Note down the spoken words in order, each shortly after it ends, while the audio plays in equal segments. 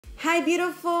Hi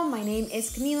beautiful, my name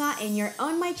is Camila and you're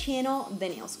on my channel, The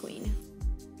Nails Queen.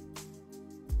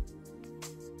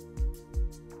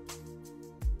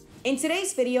 In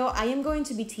today's video, I am going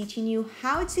to be teaching you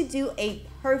how to do a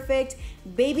perfect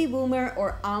baby boomer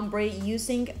or ombre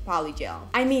using polygel.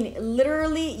 I mean,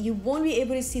 literally, you won't be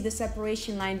able to see the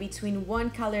separation line between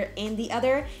one color and the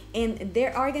other, and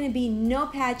there are gonna be no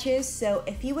patches, so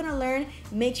if you wanna learn,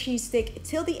 make sure you stick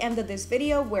till the end of this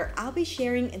video where I'll be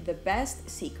sharing the best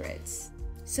secrets.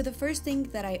 So the first thing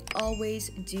that I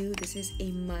always do, this is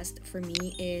a must for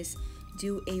me, is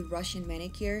do a Russian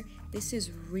manicure. This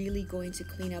is really going to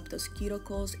clean up those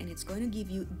cuticles and it's going to give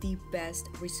you the best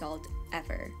result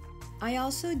ever. I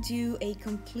also do a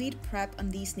complete prep on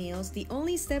these nails. The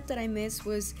only step that I missed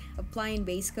was applying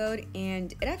base coat,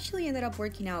 and it actually ended up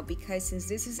working out because since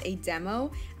this is a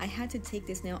demo, I had to take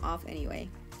this nail off anyway.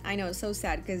 I know, so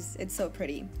sad because it's so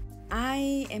pretty.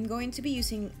 I am going to be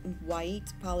using white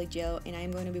polygel and I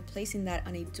am going to be placing that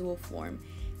on a dual form.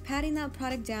 Patting that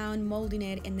product down, molding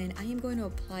it, and then I am going to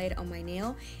apply it on my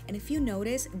nail. And if you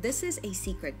notice, this is a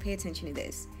secret, pay attention to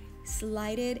this.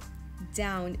 Slide it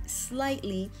down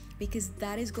slightly because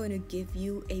that is going to give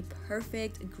you a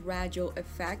perfect gradual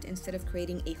effect instead of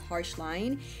creating a harsh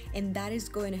line, and that is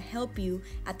going to help you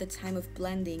at the time of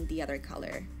blending the other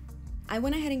color. I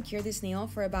went ahead and cured this nail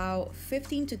for about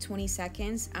 15 to 20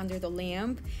 seconds under the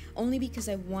lamp, only because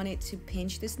I wanted to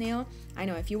pinch this nail. I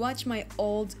know if you watch my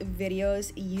old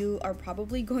videos, you are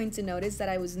probably going to notice that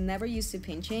I was never used to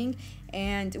pinching.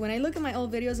 And when I look at my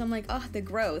old videos, I'm like, oh, the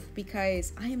growth,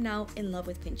 because I am now in love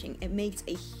with pinching. It makes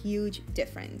a huge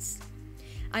difference.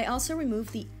 I also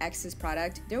removed the excess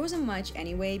product. There wasn't much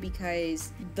anyway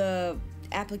because the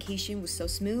application was so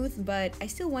smooth, but I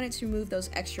still wanted to remove those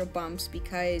extra bumps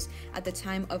because at the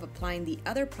time of applying the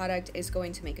other product is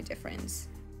going to make a difference.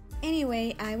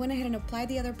 Anyway, I went ahead and applied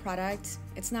the other product.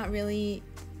 It's not really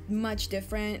much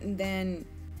different than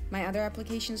my other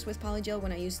applications with polygel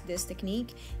when I use this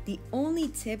technique. The only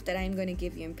tip that I'm going to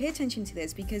give you, and pay attention to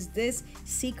this because this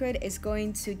secret is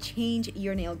going to change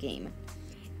your nail game.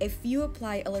 If you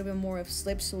apply a little bit more of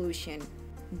slip solution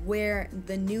where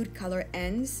the nude color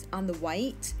ends on the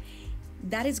white,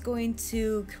 that is going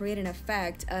to create an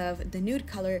effect of the nude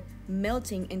color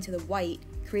melting into the white,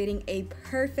 creating a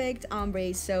perfect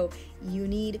ombre. So you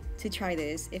need to try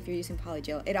this if you're using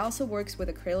polygel. It also works with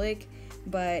acrylic,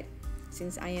 but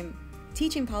since I am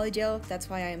teaching polygel, that's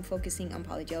why I am focusing on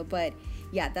polygel. But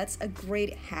yeah, that's a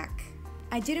great hack.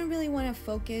 I didn't really want to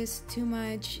focus too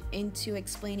much into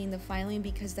explaining the filing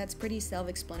because that's pretty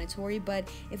self-explanatory, but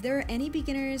if there are any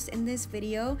beginners in this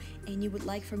video and you would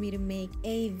like for me to make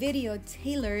a video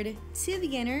tailored to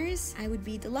beginners, I would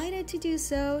be delighted to do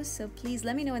so, so please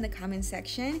let me know in the comment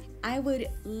section. I would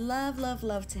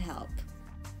love to help.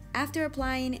 After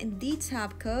applying the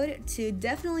top coat to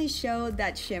definitely show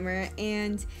that shimmer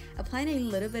and applying a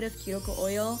little bit of cuticle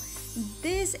oil,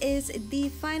 this is the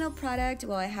final product.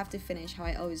 Well, I have to finish how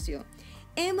I always do.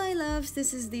 And my loves,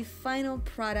 this is the final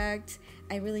product.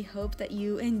 I really hope that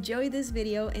you enjoyed this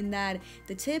video and that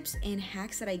the tips and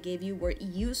hacks that I gave you were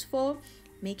useful.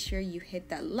 Make sure you hit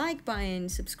that like button,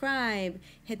 subscribe,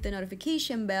 hit the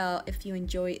notification bell if you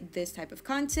enjoy this type of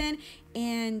content.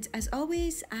 And as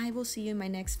always, I will see you in my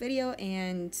next video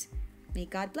and may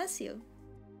God bless you.